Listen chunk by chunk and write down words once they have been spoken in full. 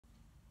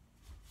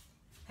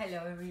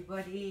Hello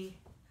everybody.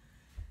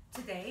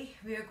 Today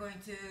we are going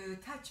to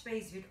touch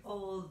base with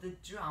all the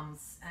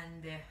drums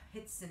and the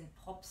hits and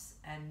pops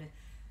and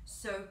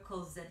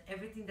circles and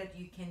everything that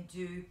you can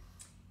do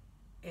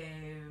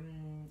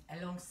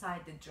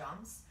alongside the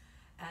drums.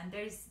 And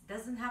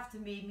doesn't have to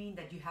mean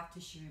that you have to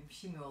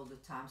shimmy all the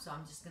time. So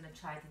I'm just going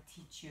to try to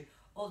teach you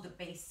all the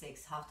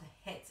basics, how to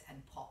hit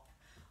and pop.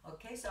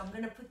 Okay, so I'm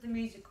going to put the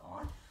music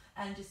on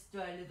and just do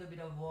a little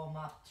bit of warm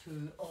up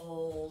to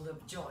all the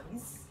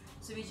joints.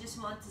 So we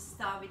just want to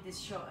start with the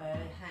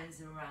hands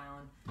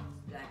around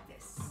like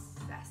this.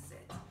 That's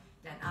it.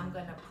 Then I'm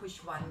gonna push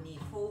one knee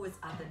forwards,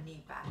 other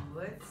knee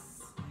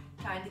backwards,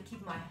 trying to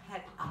keep my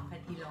head up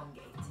and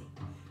elongating.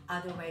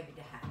 Other way with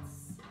the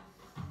hands.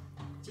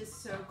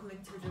 Just circling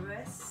to the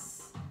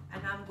wrists,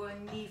 and I'm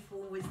going knee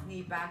forwards,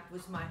 knee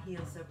backwards. My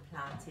heels are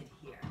planted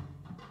here.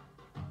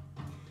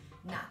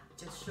 Now,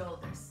 just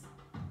shoulders.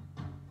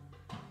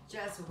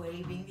 Just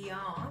waving the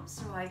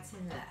arms right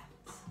and left.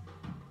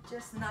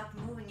 Just not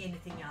moving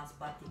anything else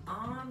but the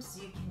arms.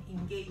 You can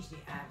engage the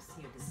abs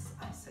here. This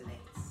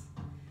isolates.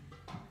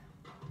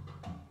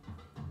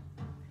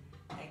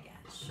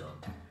 Again,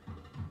 shoulder.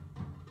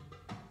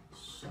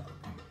 Shoulder.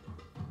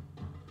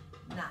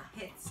 Now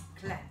hips,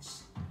 clench.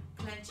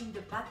 Clenching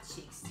the butt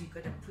cheeks. You're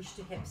going to push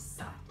the hips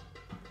side.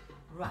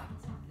 Right,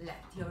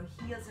 left. Your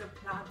heels are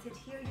planted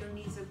here. Your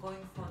knees are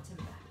going front and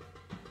back.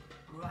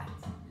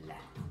 Right,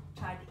 left.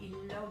 Try to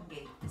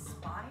elongate the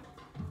spine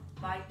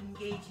by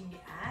engaging the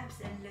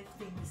abs and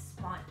lifting the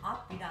spine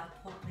up without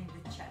opening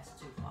the chest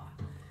too far.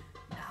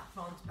 Now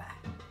front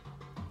back,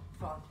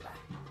 front back,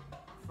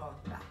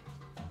 front back,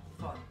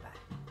 front back,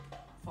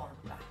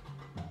 front back.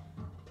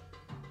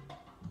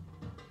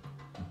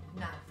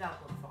 Now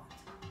double front.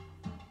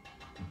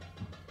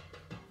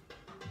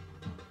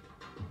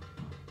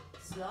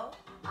 Slow,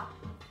 up,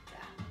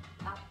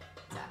 down, up,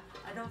 down.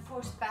 I don't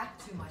force back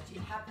too much.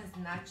 It happens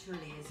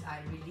naturally as I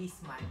release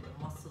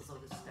the muscles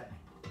of the stomach.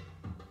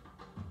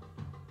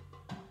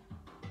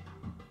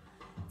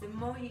 The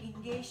more you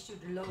engage to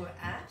the lower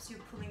abs, you're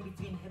pulling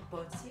between hip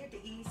bones here, the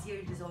easier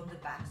it is on the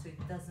back, so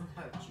it doesn't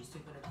hurt you. So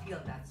you're going to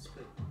feel that's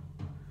good.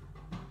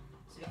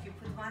 So if you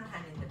put one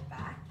hand in the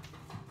back,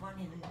 one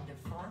hand in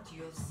the front,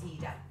 you'll see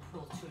that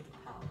pull through the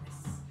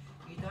pelvis.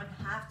 You don't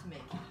have to make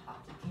it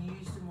hard. You can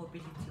use the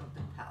mobility of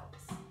the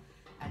pelvis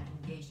and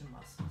engage the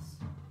muscles.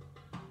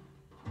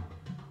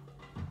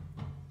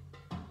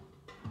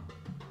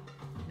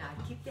 Now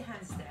keep the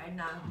hands there.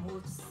 Now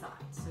move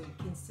side, so you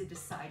can see the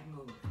side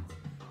movement.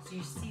 So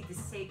you see the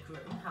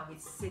sacrum, how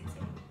it's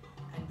sitting,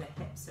 and the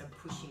hips are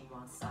pushing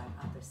one side,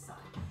 other side.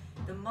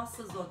 The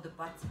muscles of the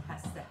butt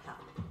has to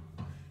help.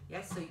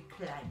 Yeah, so you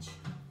clench,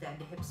 then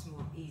the hips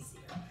move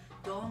easier.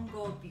 Don't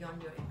go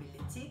beyond your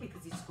ability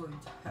because it's going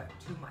to hurt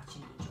too much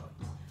in the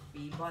joint.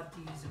 We want to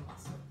use a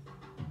muscle.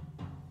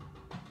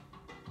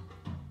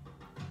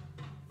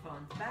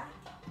 Front, back.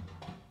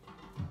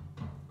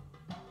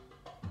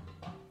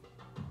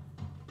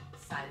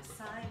 Side to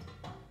side.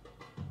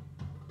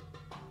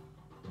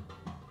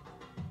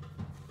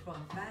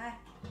 Front,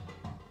 back.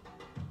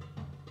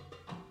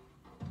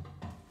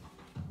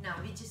 Now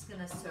we're just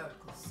gonna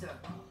circle,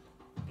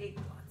 big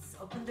ones.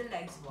 Open the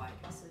legs wider,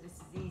 so this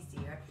is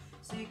easier.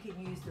 So you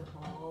can use the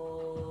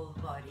whole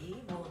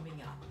body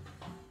warming up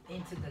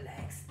into the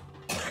legs.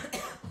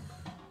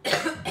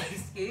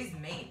 Excuse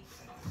me.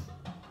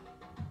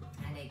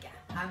 And again,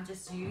 I'm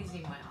just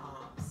using my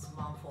arms,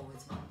 one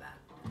forwards, one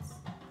backwards.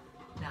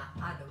 Now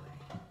other way.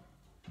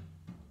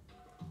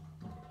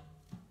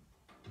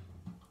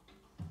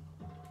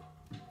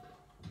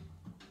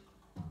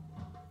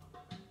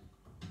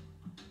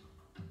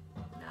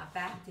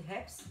 Back to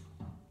hips,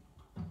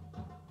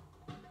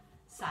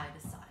 side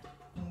to side,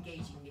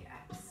 engaging the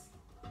abs.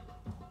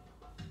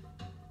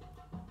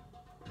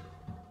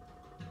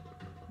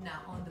 Now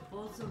on the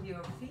balls of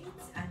your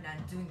feet and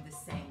then doing the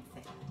same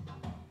thing.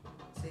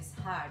 So it's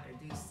harder.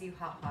 Do you see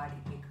how hard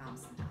it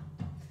becomes now?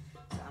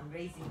 So I'm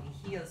raising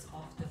the heels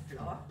off the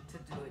floor to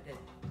do the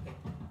hip,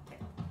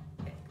 hip,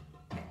 hip,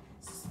 hip.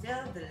 So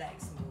still the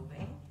legs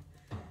moving,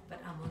 but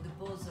I'm on the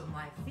balls of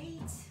my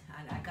feet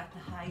and I got the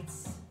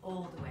heights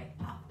all the way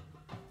up.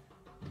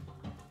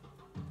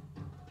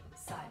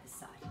 Side to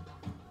side.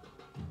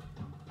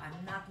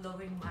 I'm not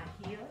lowering my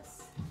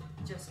heels,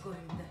 just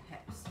going the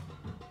hips.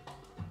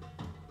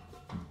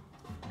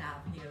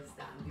 Now heels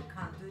down. You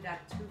can't do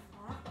that too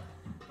far,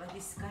 but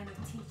it's kind of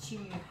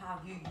teaching you how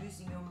you're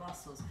using your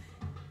muscles.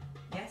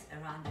 Yes,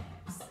 around the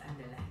hips and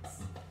the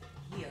legs.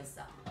 Heels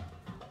up.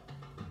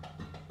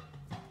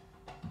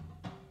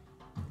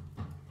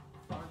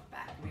 Front,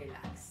 back,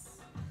 relax.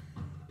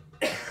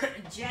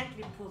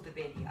 Gently pull the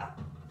belly up.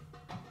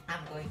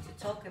 I'm going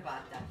to talk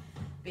about that.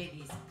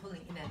 Belly is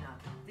pulling in and out.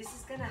 This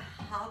is going to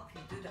help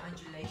you do the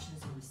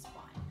undulations in the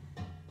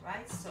spine,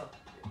 right? So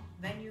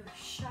when you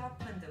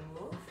sharpen the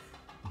move,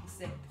 you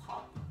say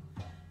pop,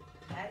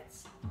 head,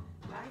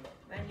 right?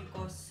 When you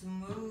go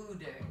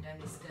smoother, then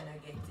it's going to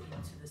get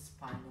into the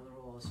spinal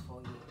rolls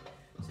for you.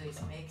 So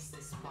it makes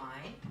the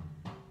spine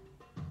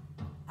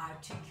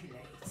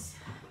articulate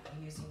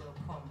using your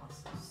core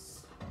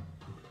muscles.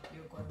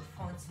 going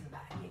front and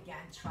back.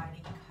 Again, try to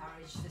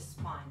encourage the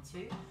spine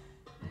to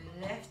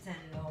left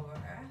and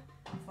lower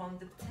from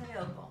the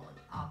tailbone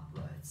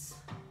upwards.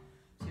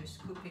 So you're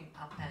scooping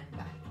up and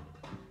back.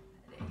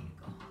 There you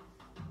go.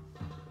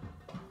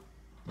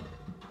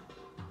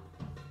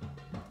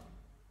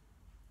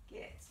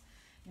 Good.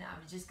 Now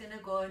we're just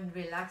gonna go and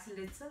relax a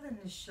little in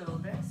the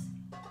shoulders.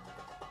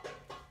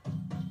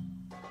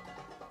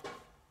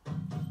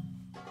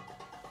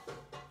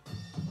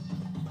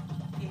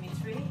 Give me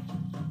 3.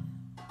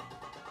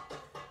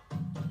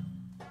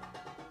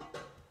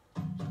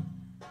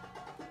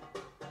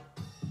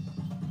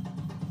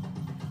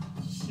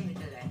 Shimmy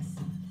the legs.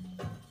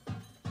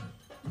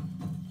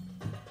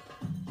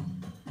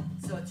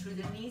 So through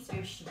the knees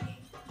we're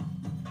shimmying.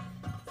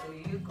 So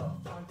you go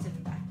front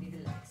and back with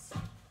the legs.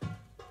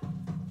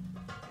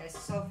 It's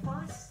so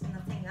fast,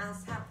 nothing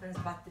else happens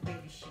but the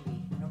baby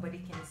shimmy. Nobody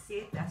can see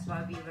it, that's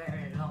why we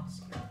wear long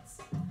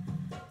skirts.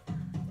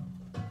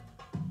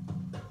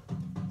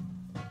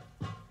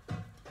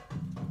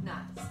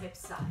 Nice, hip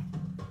side.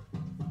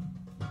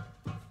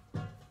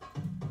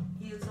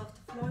 Heels off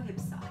the floor, hip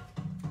side.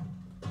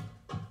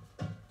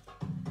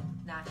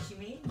 Now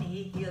shimmy,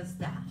 knee, heels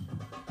down.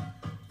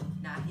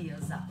 Now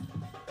heels up.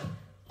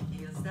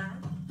 Heels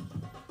down.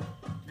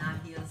 Now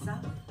heels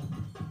up.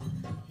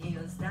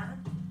 Heels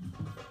down.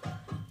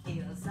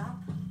 Heels up.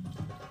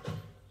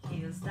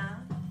 Heels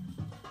down.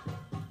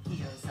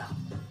 Heels up.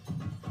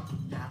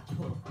 Now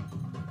pull.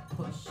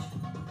 Push.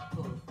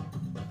 Pull.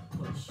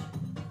 Push.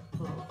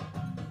 Pull.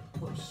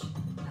 Push.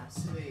 Now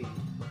smooth.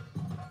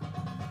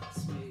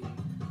 Smooth.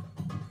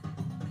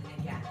 And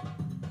again.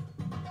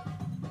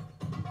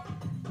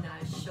 Now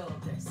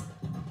shoulders.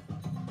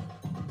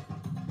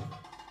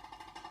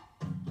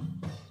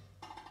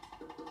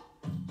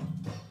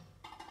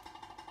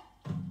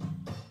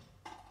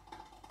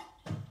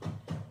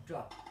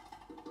 Drop.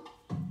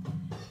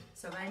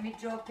 So when we're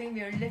dropping,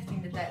 we're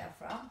lifting the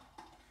diaphragm.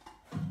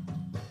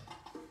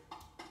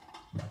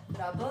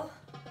 Double.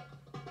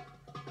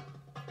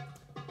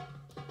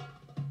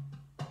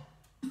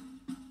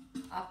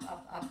 Up,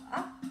 up, up,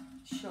 up.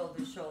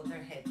 Shoulder, shoulder,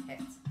 head,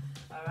 head.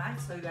 All right,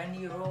 so when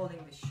you're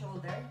rolling the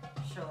shoulder,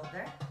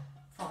 shoulder,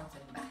 front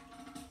and back.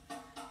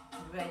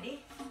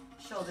 Ready?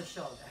 Shoulder,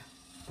 shoulder.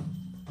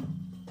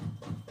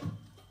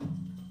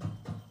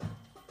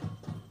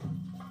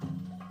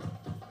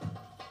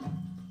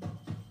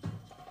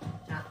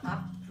 Now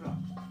up, drop.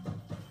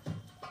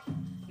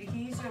 You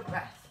can use your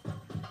breath.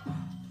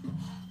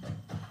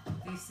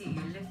 Do you see?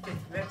 You lift it,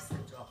 reps the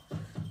drop.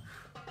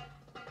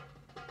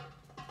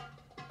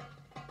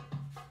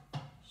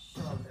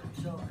 Shoulder,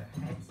 shoulder,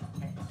 head,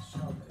 head,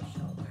 shoulder,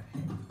 shoulder,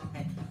 head,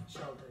 head,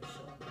 shoulder,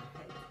 shoulder,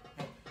 head,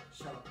 head,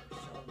 shoulder,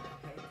 shoulder,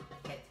 head,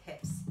 head,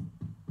 hips.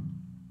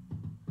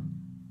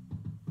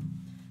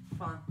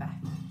 Front, back.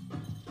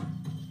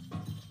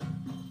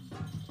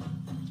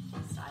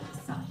 Side to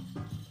side.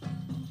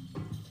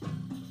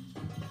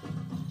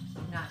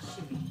 Now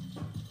shimmy.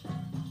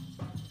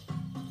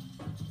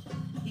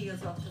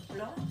 Heels off the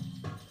floor.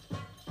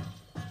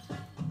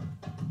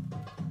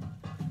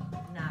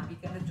 Now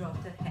we're going to drop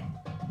the head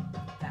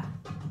down.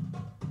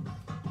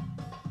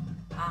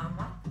 Arm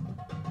up.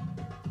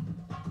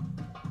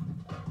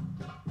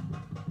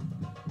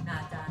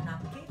 Now down,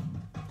 up kick.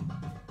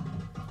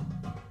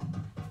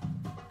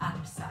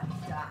 Other side,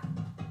 down.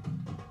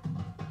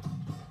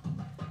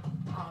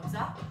 Arms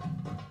up.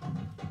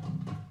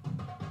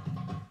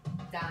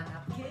 Down,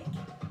 up kick.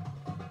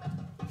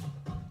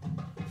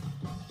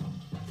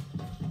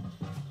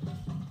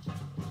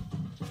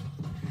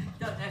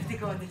 Don't have to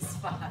go this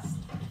fast.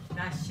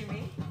 Now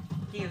shimmy,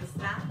 heels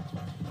down,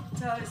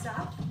 toes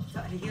up,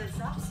 heels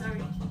up,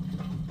 sorry,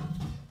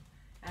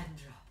 and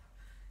drop.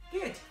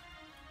 Good.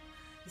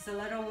 It's a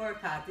lot of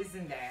workout,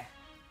 isn't there?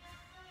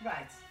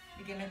 Right,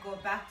 we're gonna go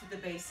back to the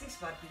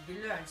basics. What did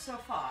we learn so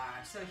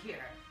far? So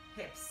here,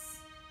 hips,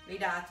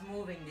 without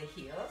moving the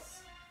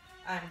heels.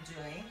 I'm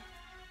doing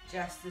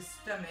just the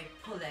stomach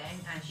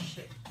pulling and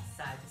shift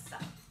side to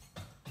side.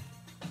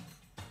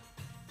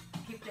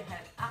 Keep the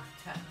head up,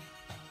 turn.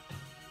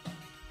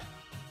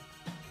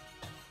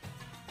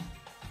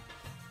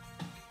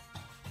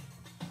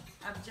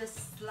 I'm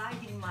just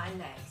sliding my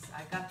legs.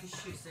 I got the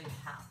shoe so it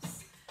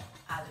helps.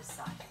 Other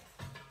side.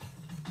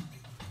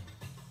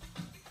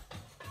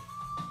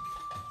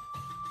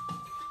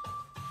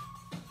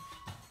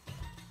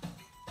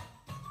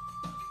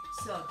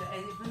 So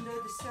even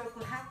though the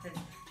circle happens,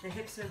 the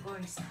hips are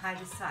going side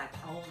to side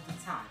all the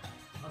time.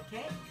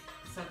 Okay?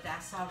 So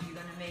that's how you're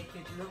gonna make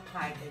it look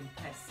quite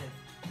impressive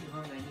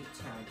even when you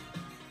turn.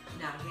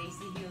 Now raise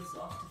the heels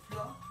off the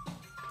floor.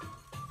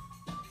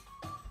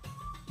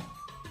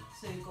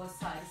 So you go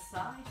side to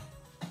side.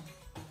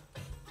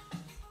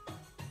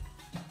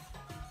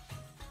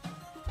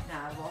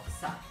 Now walk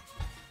side.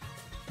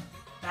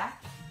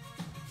 Back.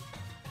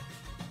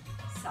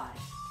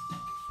 Side.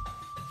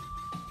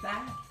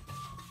 Back.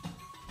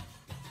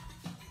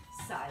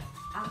 Side.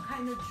 I'm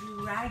kind of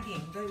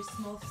dragging, very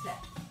small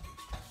step.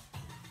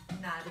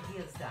 Now the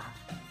heels down.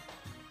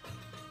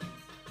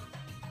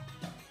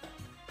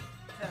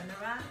 Turn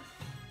around. around.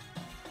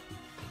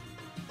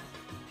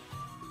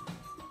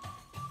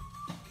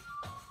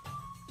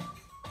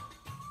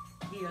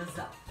 Heels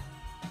up.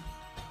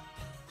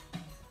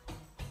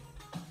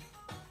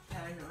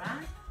 Turn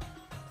around.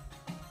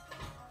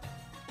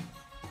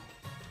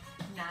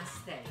 Now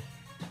stay.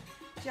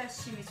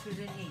 Just shimmy through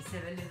the knees,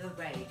 have a little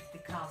break. The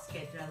calves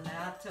get a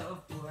lot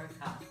of work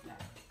out there.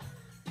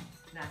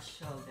 Now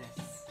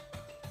shoulders.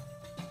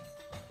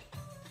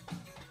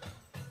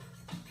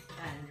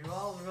 And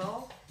roll,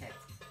 roll, head.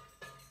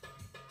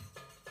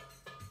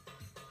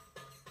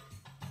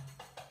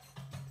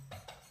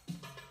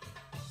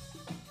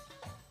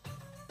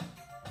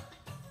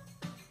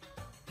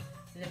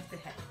 Lift the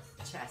head,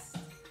 chest,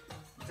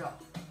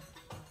 drop,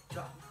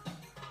 drop,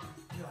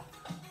 drop,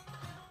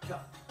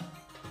 drop,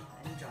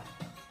 and drop,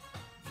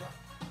 drop.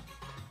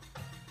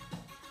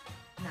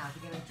 Now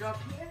you're going to drop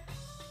here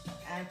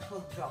and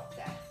pull, drop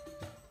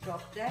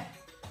there,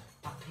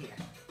 up here,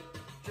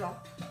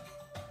 drop,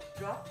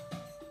 drop,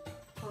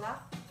 pull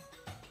up,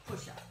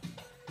 push up,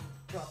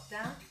 drop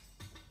down,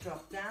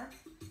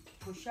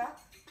 push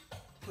up,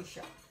 push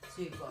up.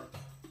 So you go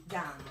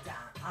down,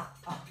 down,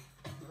 up,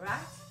 right?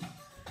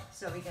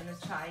 So we're going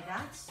to try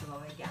that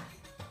slow again.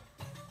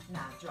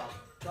 Now drop,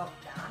 drop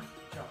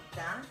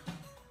down,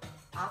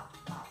 up,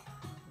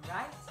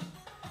 right?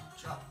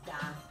 Drop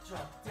down.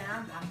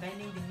 I'm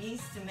bending the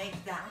knees to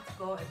make that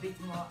go a bit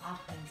more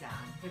up and down.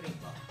 Here we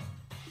go.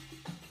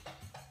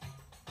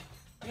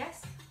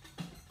 Yes?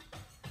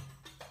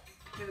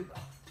 Here we go.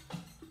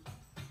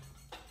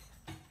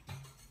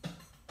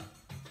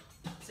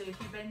 So if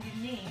you bend your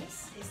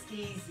knees, it's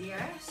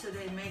easier, so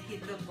they make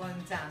it look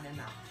going down and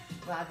up,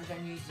 rather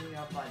than using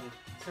your body.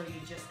 So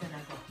you're just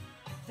gonna go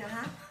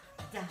down,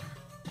 down,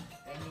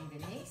 bending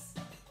the knees,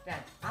 then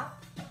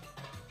up,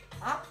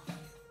 up,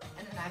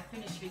 and then I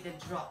finish with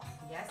a drop.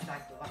 Yes,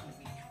 like the one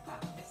we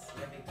practice.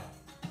 Here we go.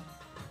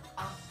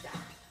 Up,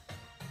 down.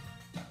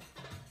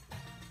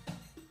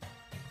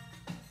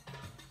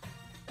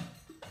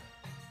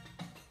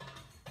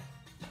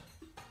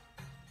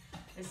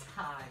 It's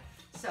hard.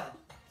 So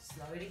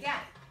slow it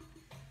again.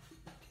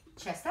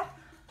 Chest up,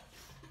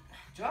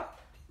 drop,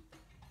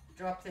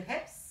 drop the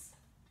hips,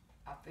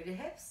 up with the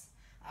hips,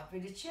 up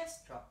with the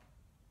chest, drop.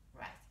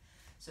 Right.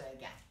 So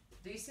again,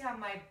 do you see how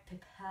my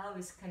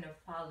pelvis kind of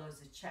follows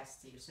the chest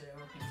here? So they're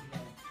working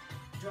together.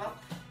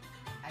 Drop,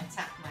 I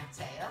tap my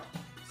tail,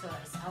 so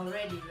it's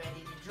already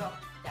ready to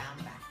drop down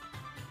back.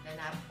 Then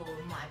I pull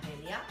my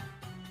belly up,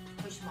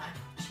 push my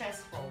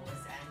chest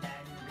forwards, and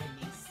then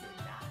release it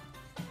down.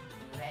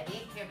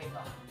 Ready? Here we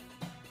go.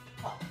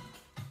 Pop.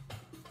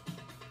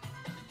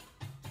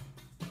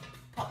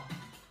 Pop.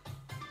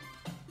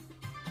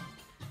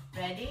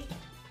 Ready?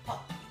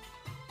 Pop.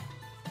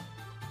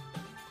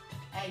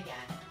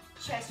 Again.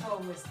 Chest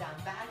forwards, down,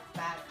 back,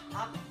 back,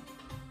 up,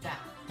 down.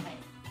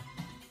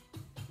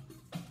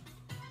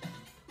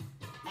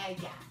 Hey.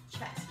 Again.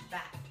 Chest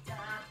back, down,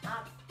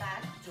 up,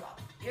 back, drop.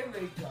 Here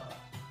we go.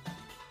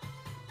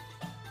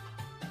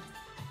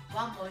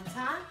 One more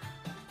time.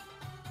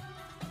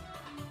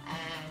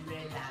 And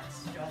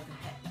relax, drop the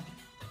head.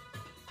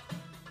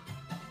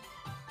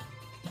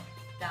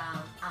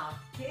 Down, up,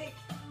 kick.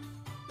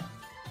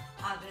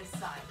 Other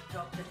side,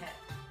 drop the head.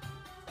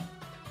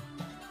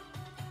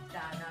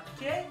 Down, up,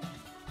 kick.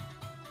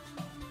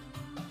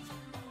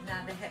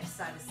 Now the hips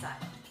side to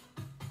side.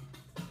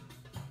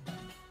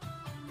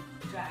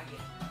 Drag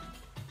it.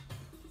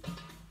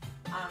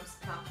 Arms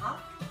come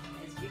up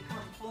as you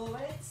come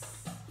forwards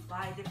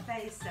by the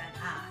face and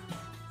out.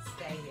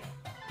 Stay here.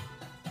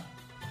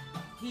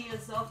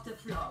 Heels off the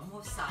floor,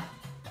 move side.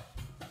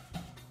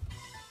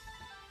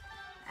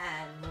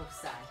 And move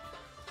side.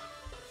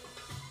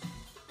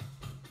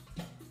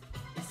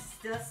 It's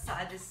still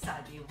side to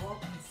side. You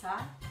walk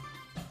inside.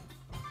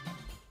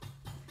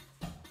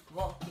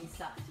 Walk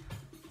inside.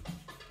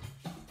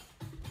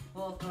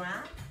 Walk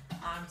around,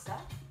 arms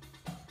up.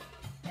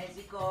 As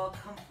you go,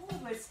 come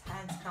forwards,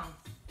 hands come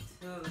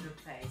to the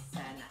face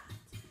and out.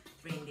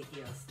 Bring the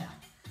heels down.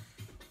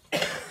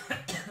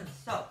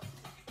 So,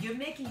 you're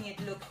making it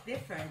look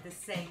different, the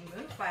same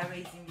move, by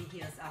raising the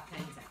heels up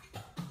and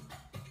down.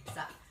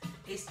 So,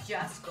 it's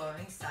just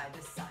going side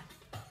to side.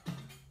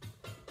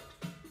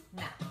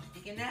 Now,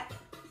 you're gonna,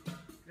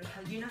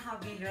 you know how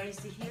we raise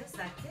the heels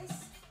like this?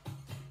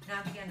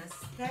 Now we're gonna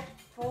step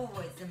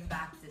forwards and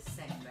back the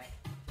same way.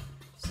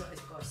 So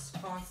it goes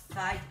front,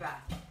 side,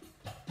 back.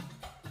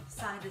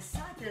 Side to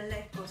side, the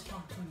leg goes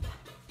front and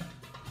back.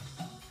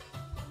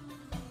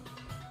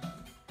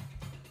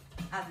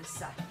 Other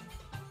side.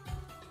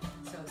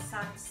 So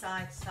side,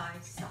 side,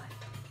 side, side.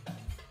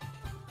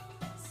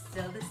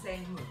 Still the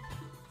same move.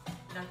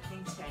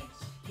 Nothing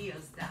changed.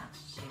 Heels down,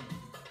 shin.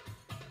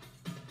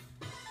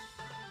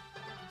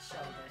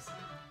 Shoulders.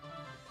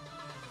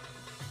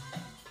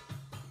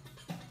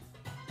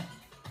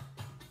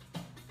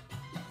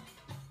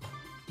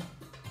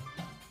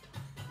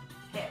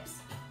 Hips.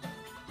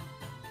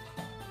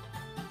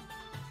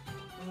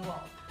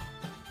 Walk.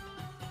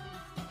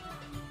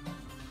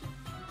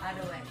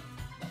 Other way.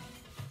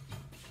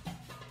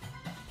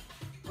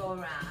 Go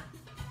around.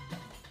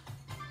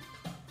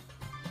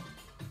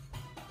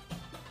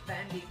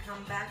 When we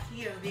come back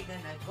here, we're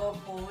gonna go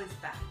forwards,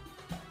 back.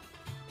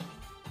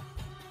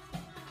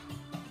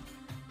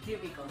 Here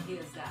we go,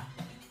 heels down.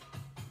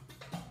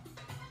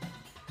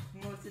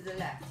 Move to the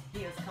left,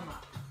 heels come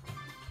up.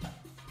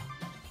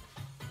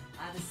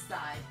 Other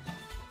side.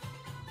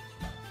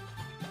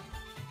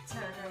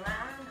 Turn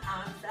around,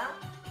 arms up.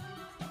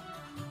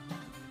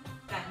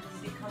 Back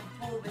as you come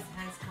forwards,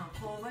 hands come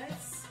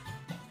forwards.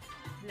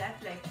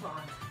 Left leg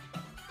front.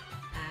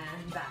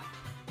 And back.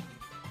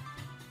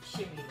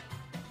 Shimmy.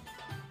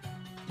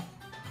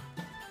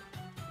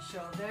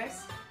 Shoulders.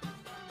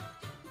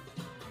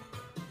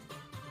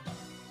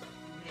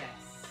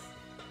 Yes.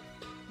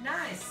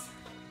 Nice.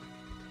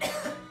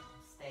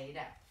 Stay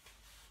there.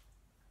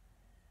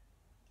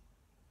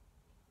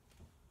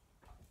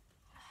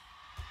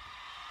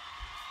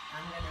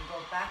 I'm gonna go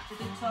back to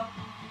the top.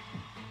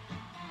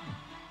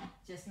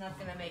 Just not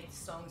gonna make the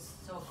songs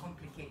so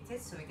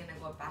complicated. So we're gonna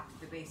go back to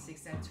the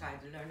basics and try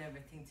to learn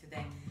everything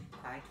today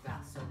quite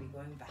well. So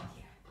we're going back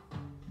here.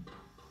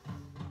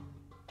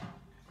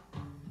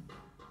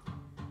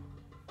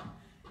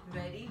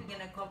 Ready? We're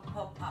gonna go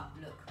pop up,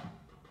 look.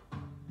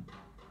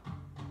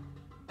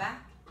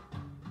 Back.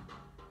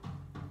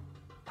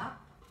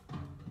 Up.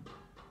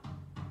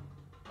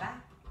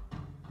 Back.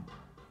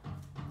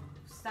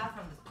 Start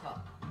from the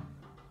top.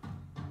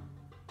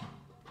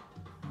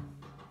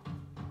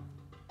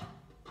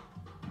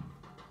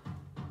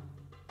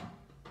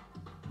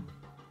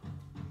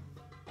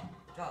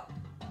 Drop.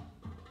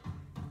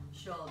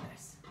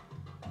 Shoulders.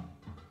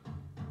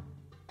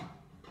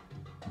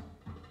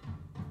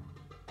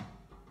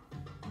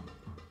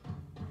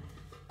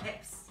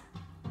 Hips.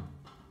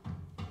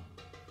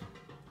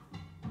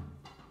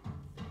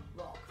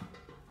 Rock.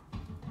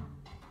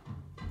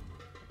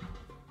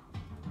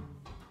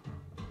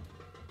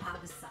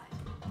 Other side.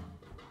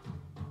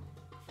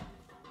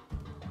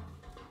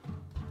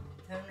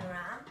 Turn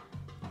around.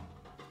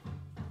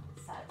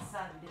 Side to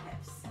side with the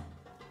hips.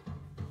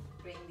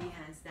 Bring the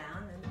hands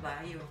down and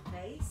by your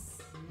face.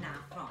 Now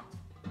front.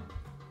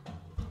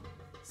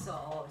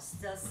 So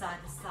still side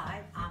to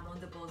side. I'm on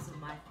the balls of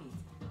my feet.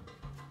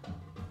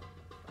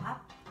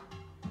 Up.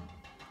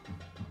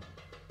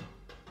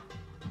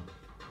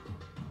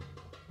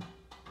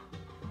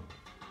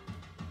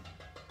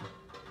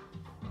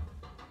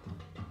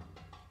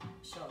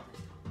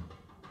 Shoulders.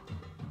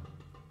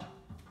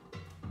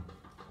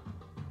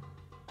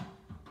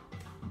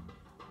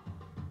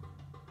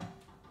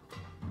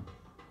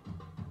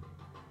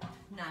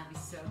 Now we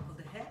circle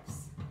the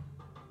hips.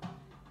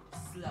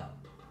 Slow.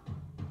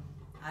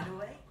 Other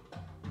way.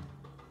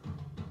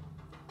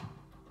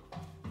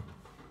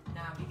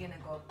 Now we're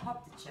gonna go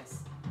pop the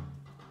chest.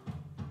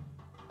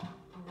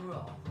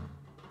 Roll.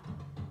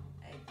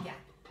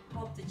 Again.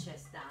 Pop the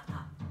chest down,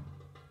 up.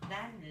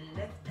 Then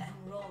lift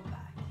and roll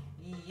back.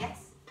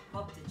 Yes.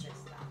 Pop the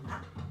chest down,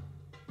 up.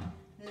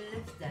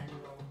 Lift and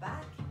roll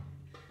back.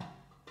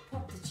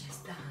 Pop the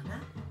chest down,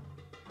 up.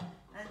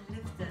 And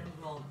lift and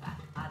roll back.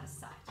 Other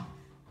side.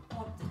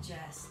 Pop the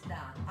chest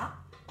down, up.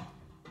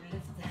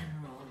 Lift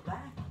and roll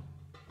back.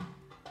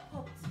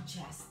 Pop the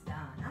chest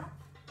down, up.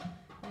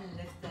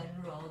 Lift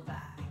and roll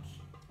back.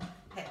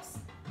 Hips.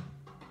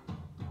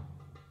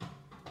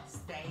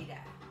 Stay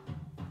there.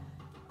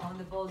 On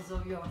the balls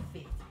of your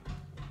feet.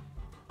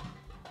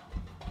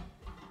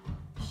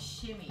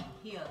 Shimmy,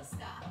 heels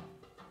down.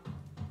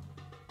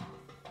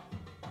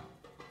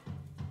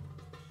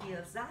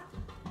 Heels up.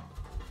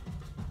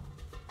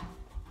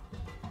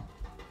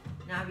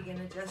 Now we're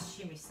gonna just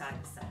shimmy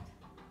side to side.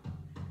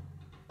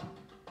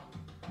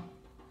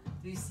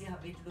 Do you see how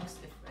it looks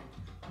different?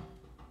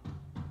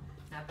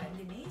 Now bend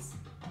the knees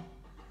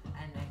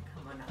and then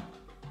come on up.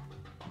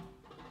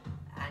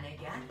 And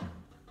again.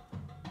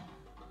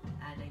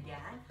 And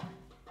again.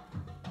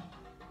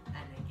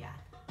 And again.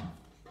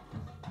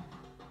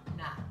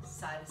 Now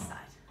side to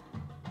side.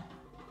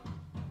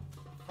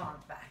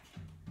 Front back.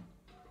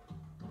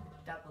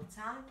 Double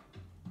time.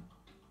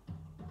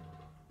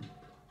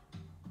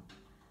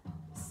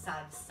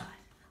 Side to side.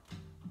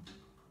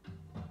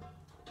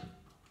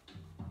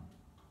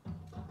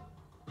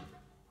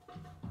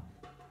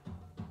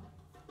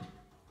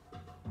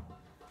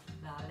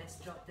 Now let's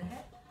drop the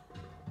hip.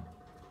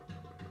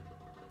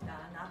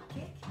 Down, up,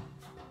 kick.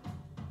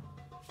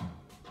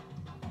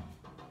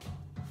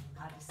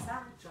 Other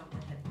side, drop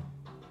the hip.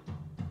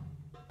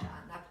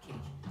 Down, up,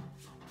 kick.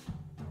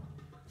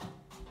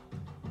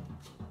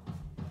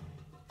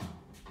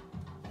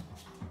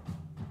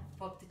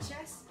 Pop the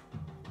chest.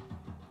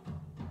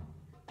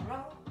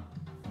 Roll.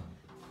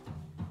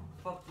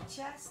 Pop the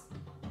chest.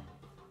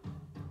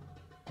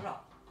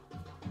 Roll.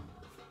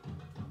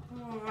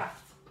 Right.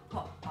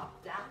 Pop,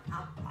 up, down,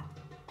 up,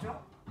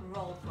 drop.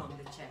 Roll from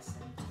the chest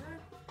and turn.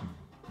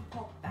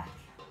 Pop back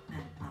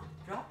and up,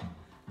 drop.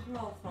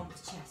 Roll from the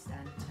chest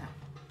and turn.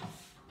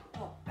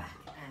 Pop back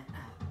and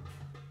up,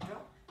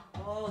 drop.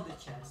 Roll the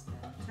chest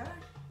and turn.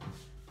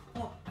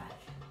 Pop back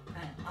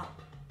and up,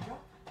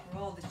 drop.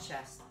 Roll the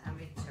chest and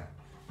return.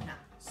 Now,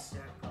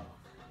 circle.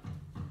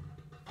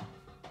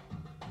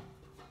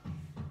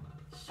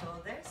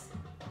 Shoulders.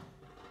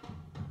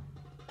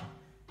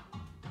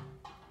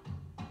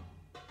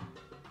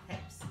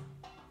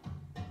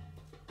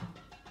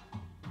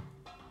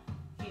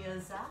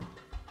 heels up,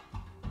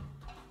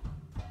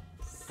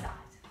 side,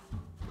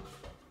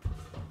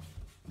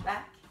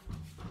 back,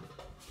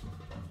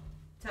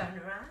 turn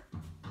around,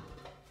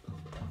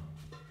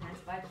 hands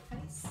by the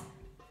face,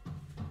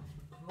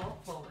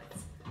 walk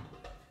forwards,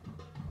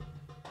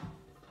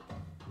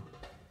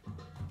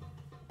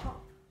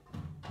 pop,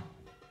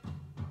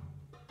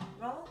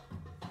 roll,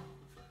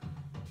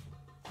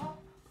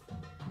 pop,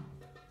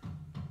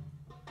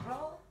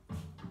 roll,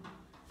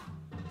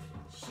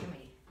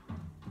 shimmy,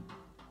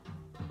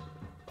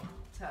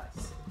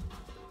 toes,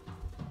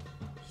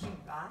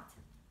 shimmy right,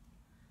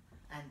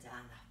 and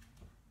down up,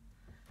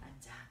 and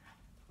down up,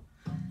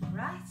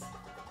 right?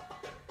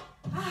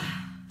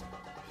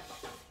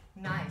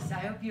 Nice, I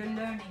hope you're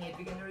learning it.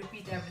 We're going to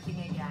repeat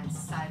everything again,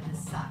 side to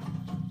side,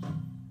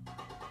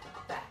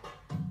 back,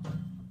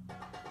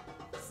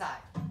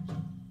 side,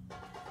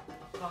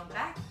 going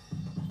back,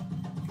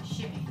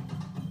 shimmy,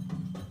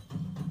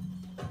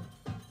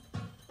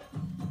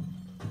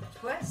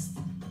 twist,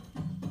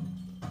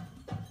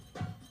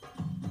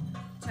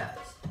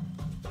 toes,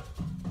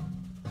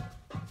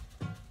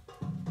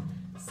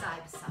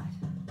 side to side,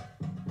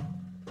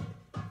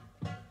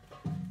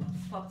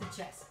 pop the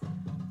chest,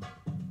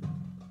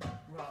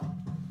 roll,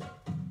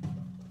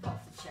 pop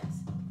the chest,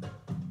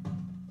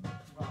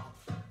 roll,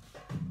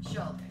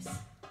 shoulders,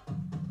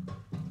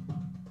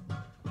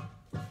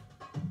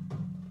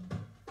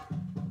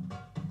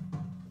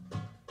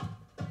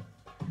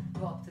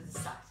 walk to the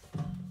side,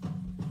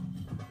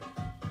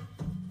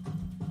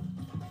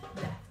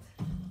 left,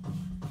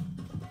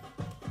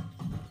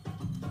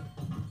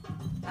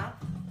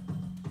 up,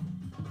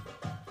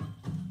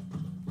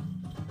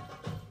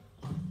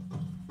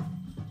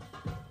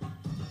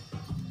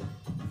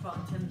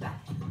 front and back.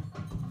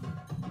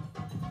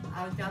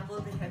 I'll double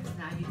the hips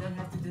now, you don't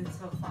have to do it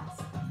so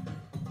fast.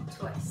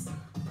 Twist,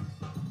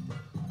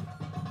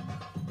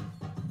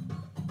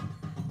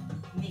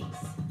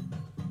 knees,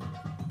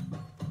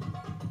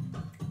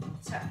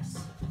 toes,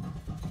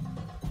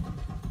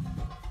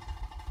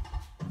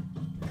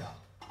 go.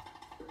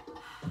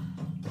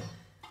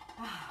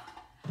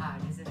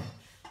 Hard, isn't it?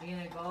 We're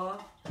gonna go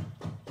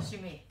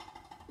shimmy,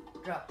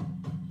 drop,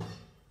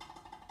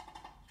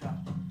 drop,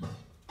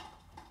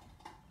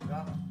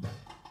 drop,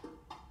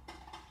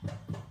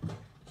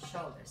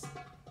 shoulders.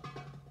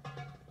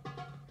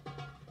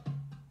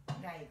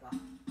 There you go.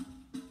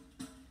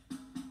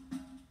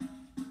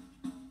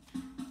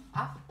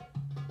 Up,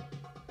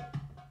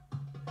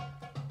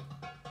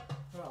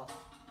 roll.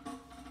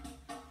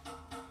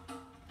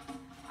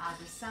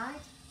 Other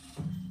side,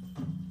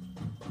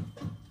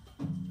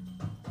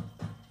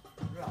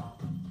 roll.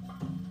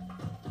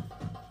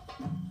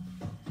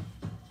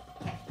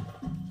 Okay.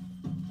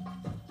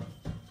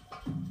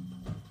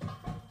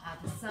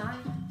 Other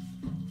side,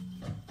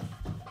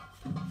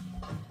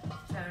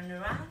 turn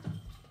around,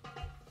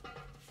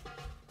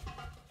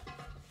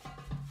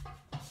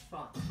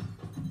 front,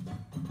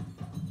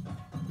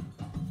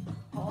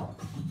 hold,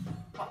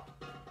 pop,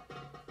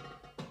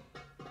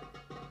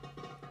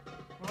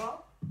 roll,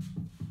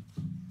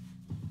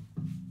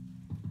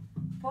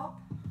 pop,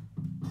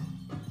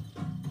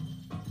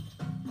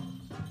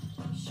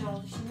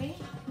 shoulder shimmy,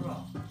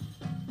 roll.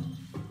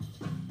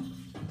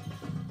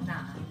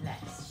 Now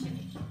legs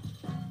shimmy,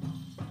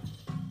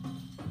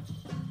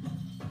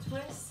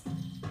 twist,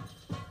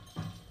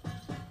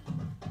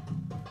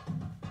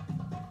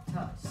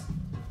 toes,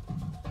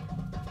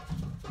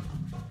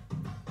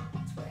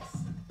 twist,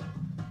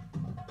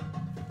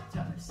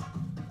 toes,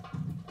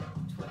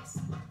 twist,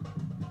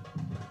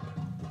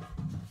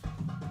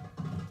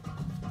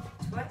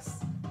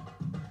 twist,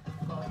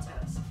 go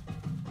toes,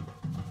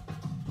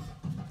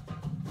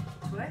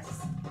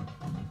 twist,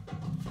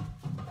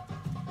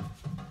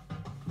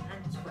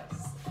 and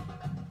twist,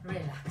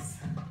 relax.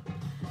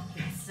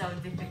 It's so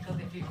difficult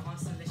if you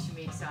constantly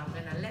shimmy, so I'm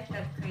gonna let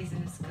that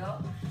craziness go.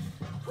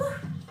 Whew.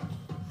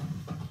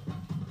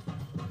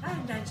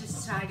 And then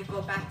just try to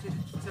go back to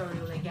the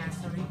tutorial again,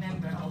 so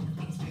remember all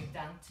the things we've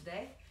done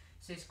today.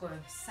 So it's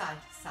going side,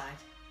 side,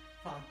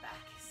 front, back,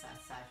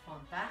 side, side,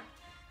 front, back.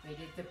 We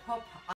did the pop